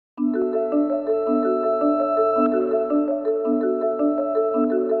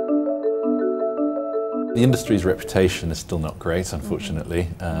The industry's reputation is still not great, unfortunately,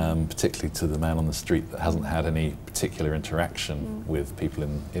 particularly to the man on the street that hasn't had any particular interaction with people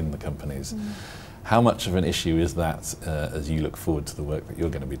in the companies. How much of an issue is that as you look forward to the work that you're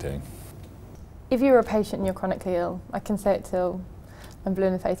going to be doing? If you're a patient and you're chronically ill, I can say it till I'm blue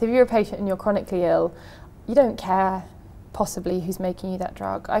in the face, if you're a patient and you're chronically ill, you don't care possibly who's making you that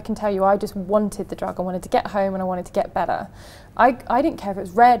drug. I can tell you I just wanted the drug, I wanted to get home and I wanted to get better. I didn't care if it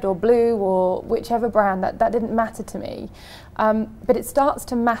was red or blue or whichever brand, that didn't matter to me. But it starts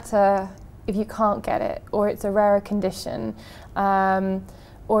to matter if you can't get it, or it's a rarer condition,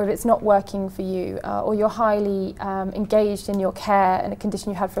 or if it's not working for you, or you're highly engaged in your care in a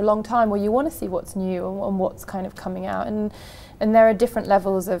condition you had for a long time, or you want to see what's new and what's kind of coming out. And there are different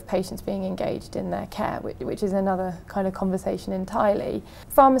levels of patients being engaged in their care, which is another kind of conversation entirely.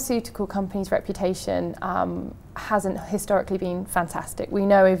 Pharmaceutical companies' reputation hasn't historically been fantastic. We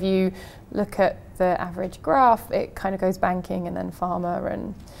know if you look at the average graph, it kind of goes banking and then pharma.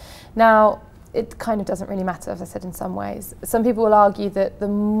 And now, it kind of doesn't really matter, as I said, in some ways. Some people will argue that the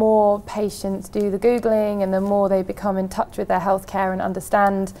more patients do the Googling and the more they become in touch with their healthcare and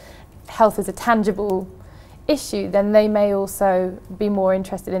understand health as a tangible issue, then they may also be more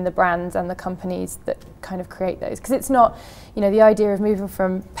interested in the brands and the companies that kind of create those. Because it's not, you know, the idea of moving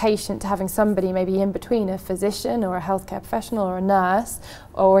from patient to having somebody maybe in between, a physician or a healthcare professional or a nurse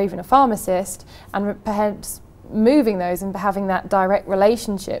or even a pharmacist, and perhaps moving those and having that direct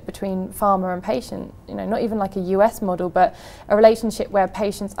relationship between pharma and patient, you know, not even like a US model, but a relationship where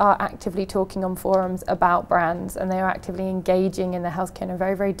patients are actively talking on forums about brands and they are actively engaging in their healthcare in a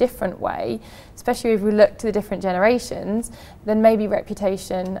very, very different way, especially if we look to the different generations, then maybe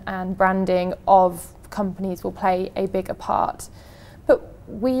reputation and branding of companies will play a bigger part. But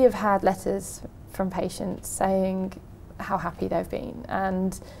we have had letters from patients saying how happy they've been,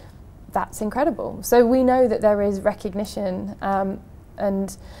 and that's incredible. So we know that there is recognition,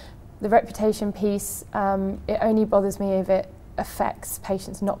 and the reputation piece, it only bothers me if it affects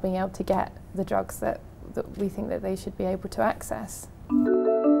patients not being able to get the drugs that we think that they should be able to access.